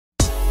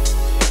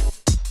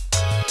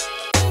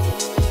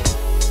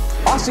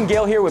Austin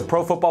Gayle here with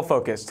Pro Football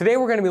Focus. Today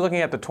we're going to be looking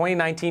at the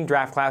 2019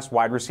 draft class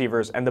wide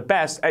receivers and the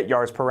best at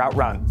yards per route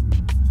run.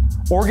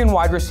 Oregon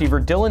wide receiver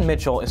Dillon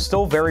Mitchell is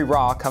still very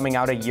raw coming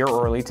out a year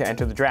early to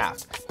enter the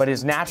draft, but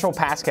his natural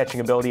pass catching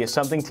ability is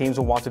something teams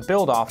will want to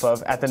build off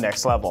of at the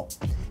next level.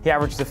 He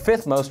averaged the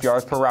 5th most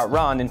yards per route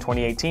run in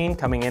 2018,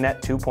 coming in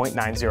at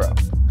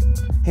 2.90.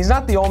 He's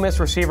not the Ole Miss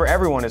receiver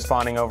everyone is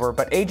fawning over,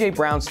 but A.J.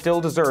 Brown still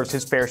deserves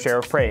his fair share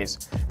of praise.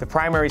 The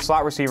primary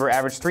slot receiver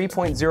averaged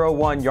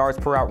 3.01 yards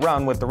per route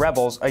run with the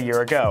Rebels a year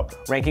ago,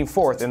 ranking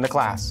 4th in the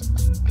class.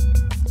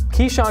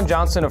 Keyshawn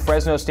Johnson of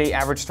Fresno State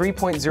averaged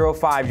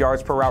 3.05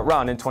 yards per route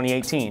run in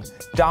 2018,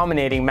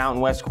 dominating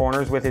Mountain West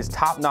corners with his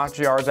top-notch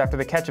yards after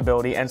the catch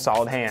ability and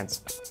solid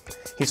hands.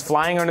 He's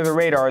flying under the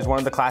radar as one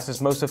of the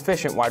class's most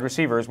efficient wide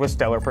receivers with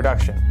stellar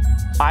production.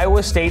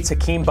 Iowa State's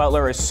Hakeem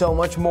Butler is so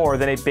much more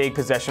than a big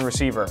possession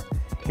receiver.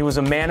 He was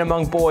a man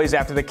among boys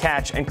after the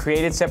catch and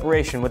created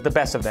separation with the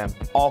best of them,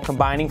 all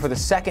combining for the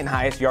second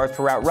highest yards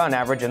per route run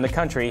average in the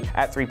country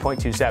at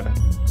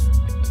 3.27.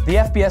 The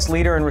FBS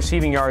leader in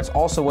receiving yards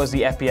also was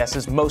the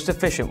FBS's most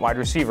efficient wide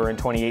receiver in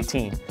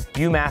 2018.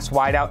 UMass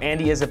wideout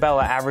Andy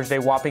Isabella averaged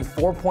a whopping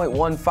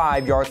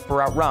 4.15 yards per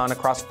route run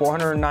across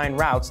 409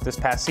 routes this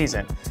past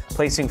season,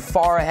 placing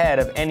far ahead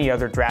of any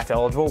other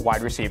draft-eligible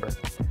wide receiver.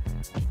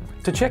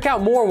 To check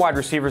out more wide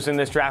receivers in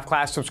this draft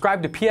class,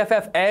 subscribe to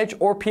PFF Edge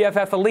or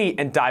PFF Elite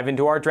and dive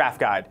into our draft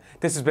guide.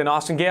 This has been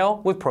Austin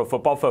Gayle with Pro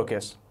Football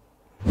Focus.